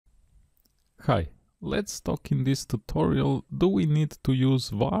Hi, let's talk in this tutorial. Do we need to use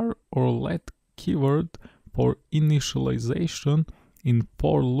var or let keyword for initialization in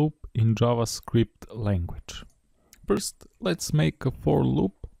for loop in JavaScript language? First, let's make a for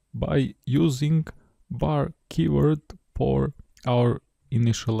loop by using var keyword for our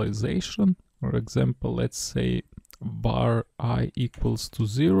initialization. For example, let's say var I equals to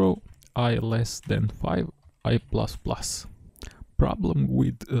 0, I less than 5, I plus plus. Problem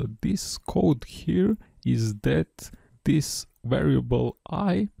with this code here is that this variable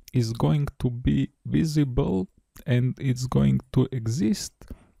I is going to be visible and it's going to exist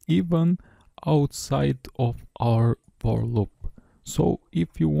even outside of our for loop. So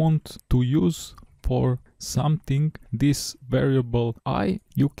if you want to use for something this variable I,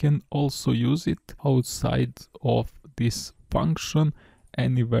 you can also use it outside of this function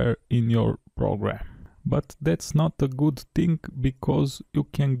anywhere in your program. But that's not a good thing because you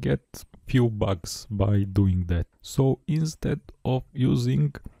can get few bugs by doing that. So instead of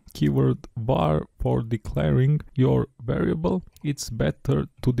using keyword var for declaring your variable, it's better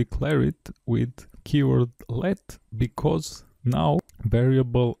to declare it with keyword let, because now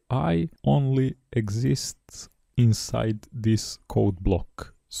variable I only exists inside this code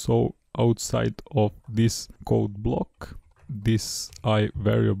block. So outside of this code block, this I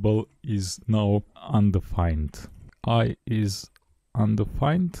variable is now undefined. I is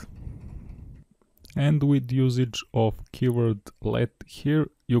undefined, and with usage of keyword let here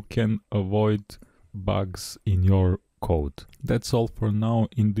you can avoid bugs in your code. That's all for now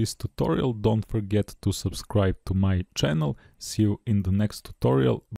in this tutorial. Don't forget to subscribe to my channel. See you in the next tutorial.